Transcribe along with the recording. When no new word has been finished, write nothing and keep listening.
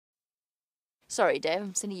Sorry, Dave,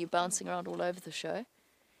 I'm sending you bouncing around all over the show.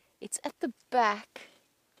 It's at the back.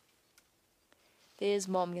 There's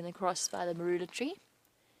Mom going to cross by the marula tree.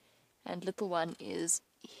 And little one is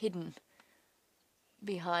hidden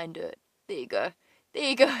behind her. There you go. There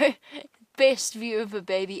you go. Best view of a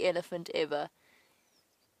baby elephant ever.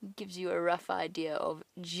 Gives you a rough idea of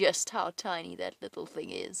just how tiny that little thing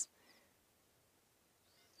is.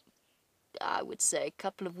 I would say a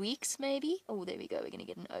couple of weeks maybe. Oh, there we go. We're going to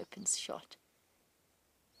get an open shot.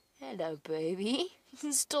 Hello, baby.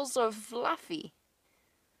 Still so fluffy.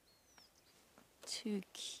 Too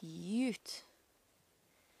cute.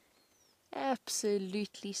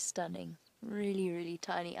 Absolutely stunning. Really, really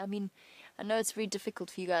tiny. I mean, I know it's very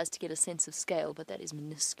difficult for you guys to get a sense of scale, but that is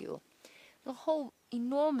minuscule. The whole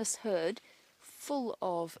enormous herd full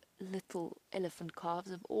of little elephant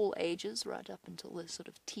calves of all ages, right up until the sort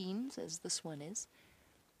of teens, as this one is.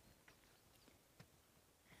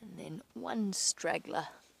 And then one straggler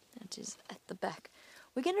that is at the back.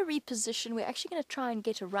 We're going to reposition. We're actually going to try and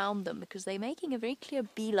get around them because they're making a very clear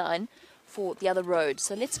beeline for the other road.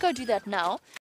 So let's go do that now.